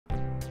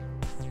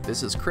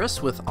This is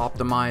Chris with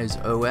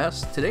Optimize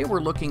OS. Today we're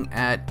looking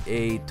at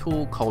a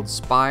tool called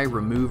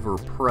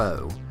SpyRemover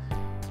Pro,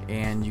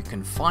 and you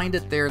can find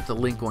it there at the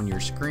link on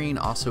your screen.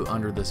 Also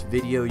under this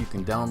video you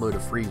can download a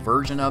free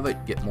version of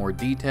it, get more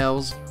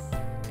details.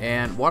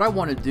 And what I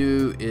want to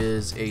do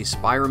is a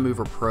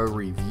SpyRemover Pro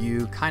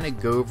review, kind of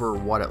go over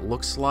what it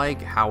looks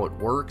like, how it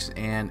works,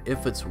 and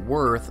if it's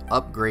worth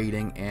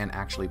upgrading and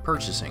actually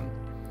purchasing.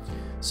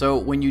 So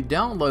when you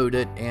download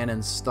it and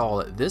install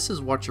it, this is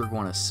what you're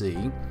going to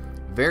see.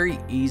 Very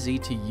easy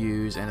to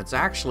use, and it's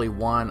actually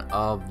one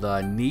of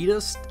the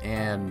neatest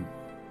and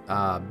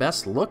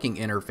best looking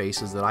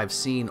interfaces that I've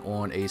seen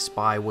on a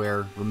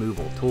spyware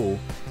removal tool.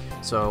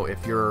 So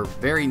if you're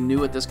very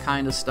new at this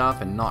kind of stuff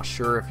and not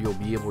sure if you'll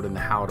be able to know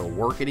how to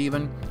work it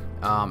even,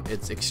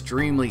 it's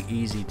extremely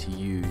easy to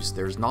use.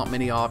 There's not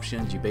many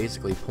options. You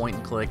basically point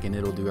and click and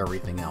it'll do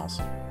everything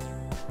else.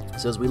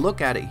 So as we look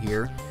at it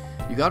here,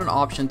 you got an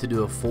option to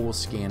do a full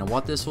scan, and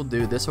what this will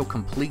do, this will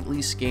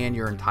completely scan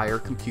your entire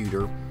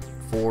computer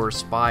for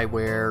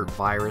spyware,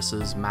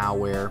 viruses,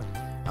 malware,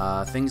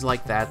 things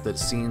like that that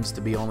seems to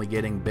be only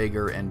getting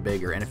bigger and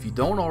bigger. And if you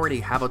don't already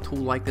have a tool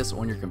like this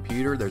on your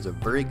computer, there's a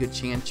very good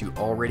chance you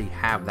already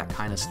have that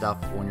kind of stuff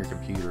on your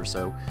computer.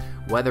 So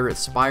whether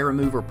it's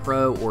SpyRemover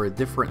Pro or a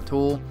different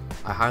tool,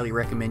 I highly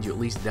recommend you at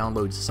least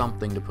download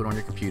something to put on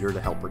your computer to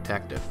help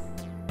protect it.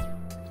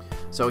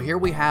 So here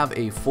we have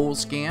a full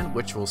scan,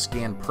 which will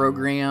scan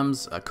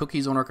programs,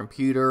 cookies on our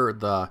computer,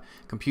 the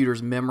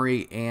computer's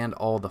memory, and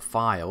all the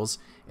files.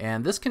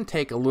 And this can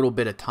take a little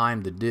bit of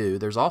time to do.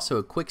 There's also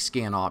a quick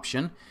scan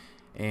option,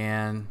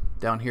 and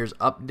down here's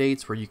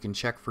updates, where you can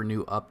check for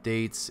new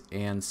updates,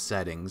 and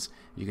settings.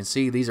 You can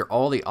see these are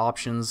all the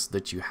options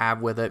that you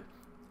have with it.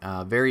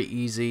 Very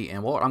easy,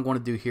 and what I'm going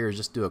to do here is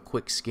just do a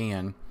quick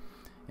scan,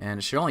 and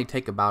it should only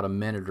take about a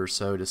minute or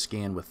so to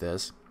scan with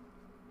this.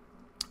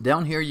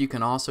 Down here you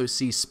can also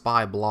see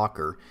Spy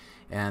Blocker,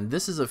 and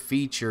this is a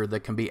feature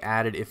that can be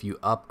added if you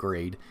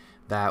upgrade,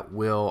 that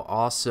will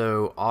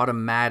also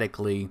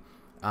automatically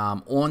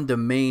on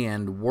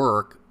demand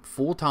work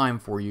full-time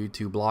for you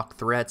to block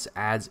threats,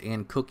 ads,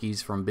 and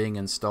cookies from being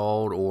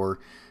installed or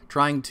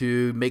trying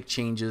to make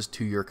changes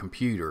to your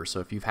computer. So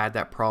if you've had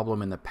that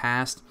problem in the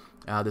past,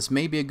 this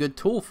may be a good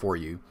tool for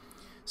you.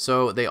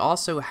 So they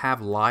also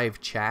have live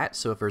chat,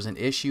 so if there's an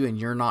issue and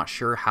you're not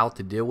sure how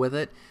to deal with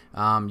it,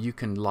 you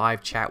can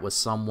live chat with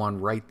someone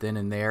right then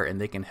and there, and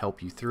they can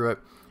help you through it,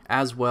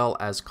 as well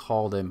as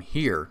call them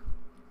here.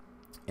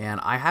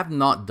 And I have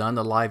not done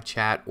the live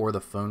chat or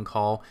the phone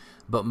call,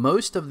 but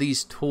most of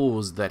these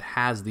tools that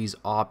has these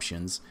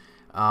options,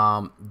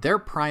 their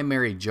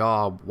primary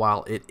job,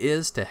 while it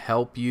is to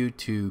help you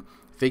to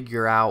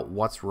figure out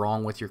what's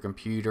wrong with your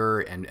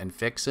computer and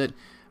fix it,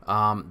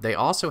 they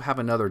also have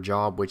another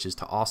job, which is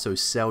to also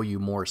sell you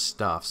more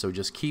stuff. So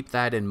just keep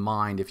that in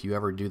mind if you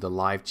ever do the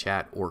live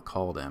chat or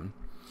call them.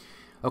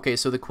 Okay,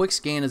 so the quick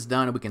scan is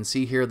done, and we can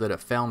see here that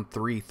it found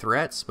 3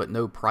 threats but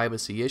no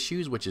privacy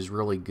issues, which is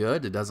really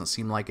good. It doesn't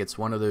seem like it's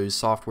one of those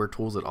software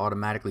tools that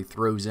automatically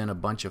throws in a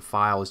bunch of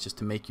files just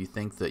to make you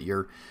think that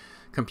your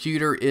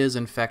computer is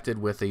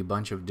infected with a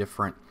bunch of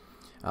different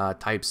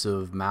types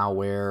of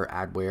malware,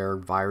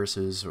 adware,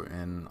 viruses,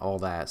 and all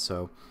that.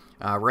 So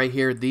right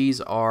here,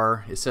 these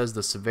are, it says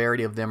the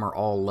severity of them are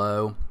all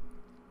low.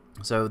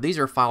 So these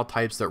are file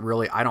types that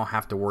really I don't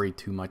have to worry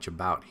too much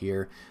about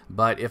here,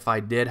 but if I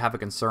did have a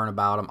concern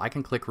about them, I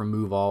can click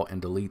remove all and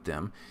delete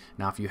them.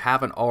 Now if you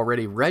haven't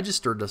already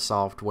registered the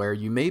software,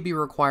 you may be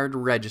required to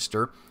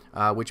register,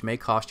 which may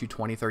cost you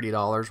 $20,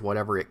 $30,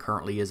 whatever it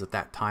currently is at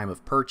that time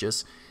of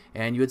purchase,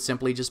 and you would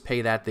simply just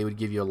pay that. They would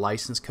give you a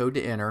license code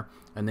to enter,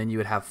 and then you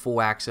would have full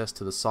access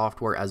to the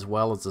software as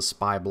well as the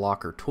Spy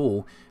Blocker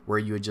tool, where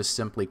you would just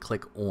simply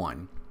click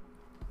on.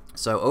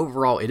 So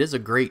overall, it is a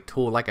great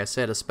tool, like I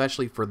said,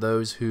 especially for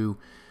those who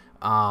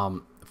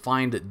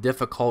find it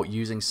difficult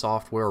using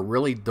software, or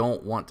really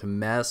don't want to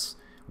mess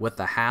with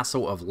the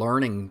hassle of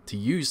learning to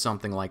use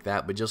something like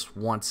that, but just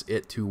wants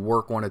it to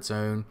work on its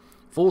own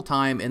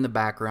full-time in the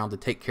background to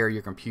take care of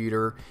your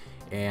computer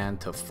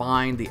and to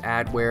find the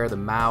adware, the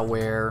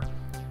malware,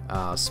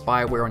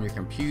 spyware on your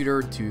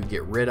computer, to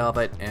get rid of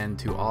it, and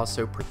to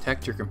also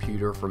protect your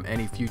computer from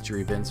any future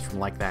events from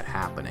like that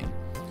happening.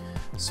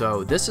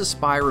 So this is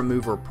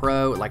SpyRemover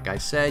Pro. Like I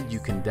said, you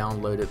can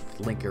download it,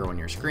 the link here on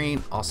your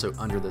screen, also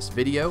under this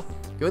video.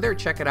 Go there,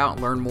 check it out,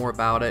 and learn more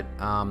about it.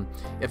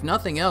 If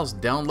nothing else,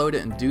 download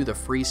it and do the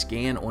free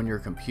scan on your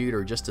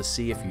computer just to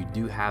see if you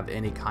do have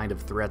any kind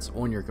of threats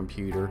on your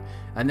computer.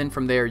 And then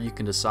from there, you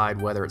can decide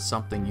whether it's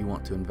something you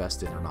want to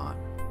invest in or not.